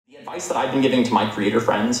Advice that I've been giving to my creator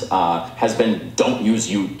friends has been don't use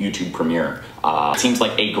YouTube Premiere. It seems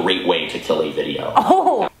like a great way to kill a video.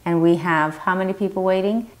 Oh! And we have how many people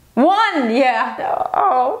waiting? One! Yeah!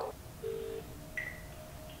 Oh!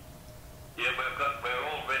 Yeah, we're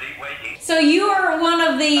already waiting. So you are one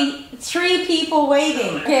of the 3 people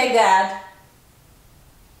waiting. Okay, Dad.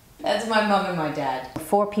 That's my mom and my dad.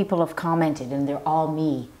 4 people have commented and they're all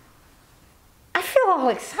me. I feel all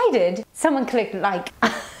excited. Someone clicked like.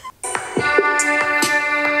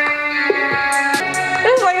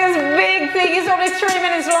 It's like this big thing. It's only 3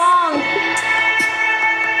 minutes long.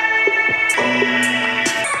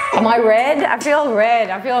 Am I red? I feel red.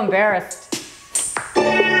 I feel embarrassed.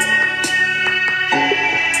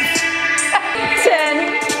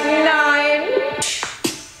 10, 9.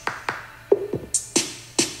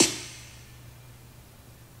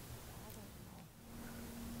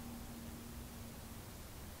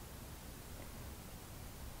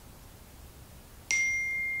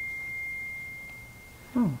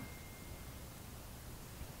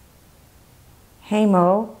 Hey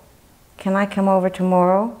Mo, can I come over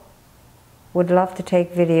tomorrow? Would love to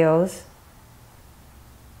take videos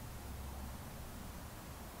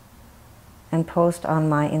and post on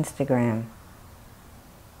my Instagram.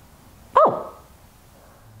 Oh!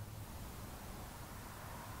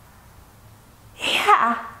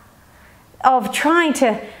 Yeah! Of trying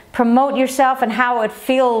to promote yourself and how it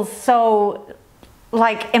feels so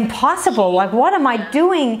like impossible. Like, what am I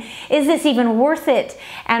doing? Is this even worth it?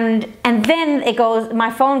 And then it goes, my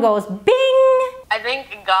phone goes bing. I think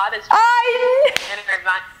God is trying to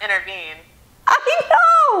intervene. I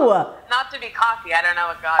know. Not to be cocky, I don't know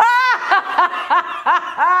what God.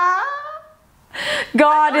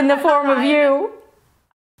 God in the form of you.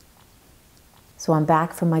 So I'm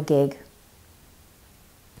back from my gig.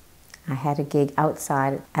 I had a gig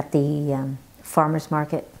outside at the farmer's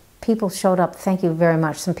market. People showed up, thank you very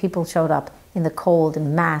much. Some people showed up in the cold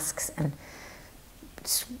in masks and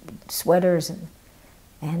sweaters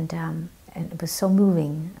and it was so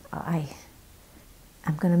moving. I'm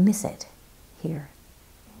gonna miss it here.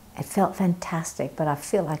 It felt fantastic, but I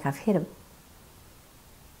feel like I've hit a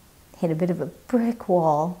bit of a brick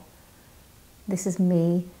wall. This is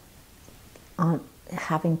me on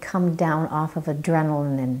having come down off of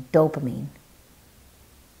adrenaline and dopamine.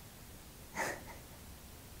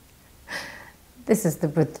 This is the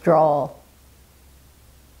withdrawal.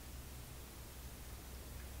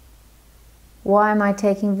 Why am I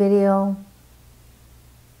taking video?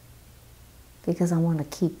 Because I want to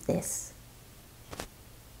keep these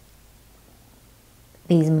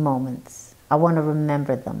moments. I want to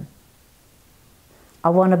remember them. I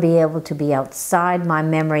want to be able to be outside my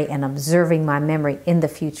memory and observing my memory in the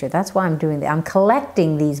future. That's why I'm doing that. I'm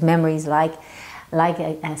collecting these memories like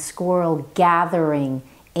a squirrel gathering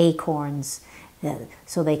acorns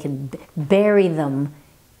so they can bury them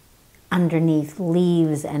underneath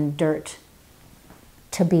leaves and dirt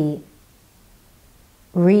to be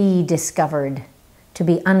rediscovered, to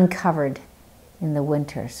be uncovered in the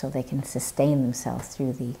winter so they can sustain themselves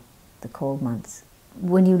through the cold months.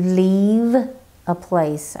 When you leave a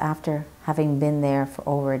place after having been there for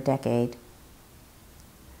over a decade,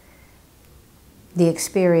 the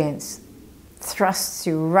experience thrusts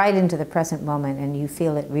you right into the present moment and you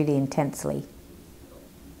feel it really intensely.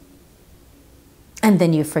 And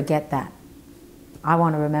then you forget that. I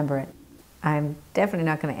want to remember it. I'm definitely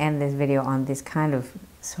not going to end this video on this kind of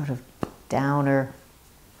sort of downer.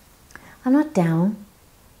 I'm not down.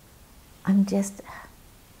 I'm just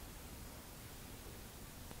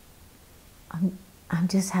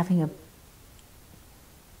having a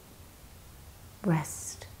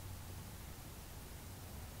rest.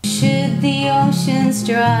 Should the oceans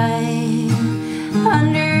dry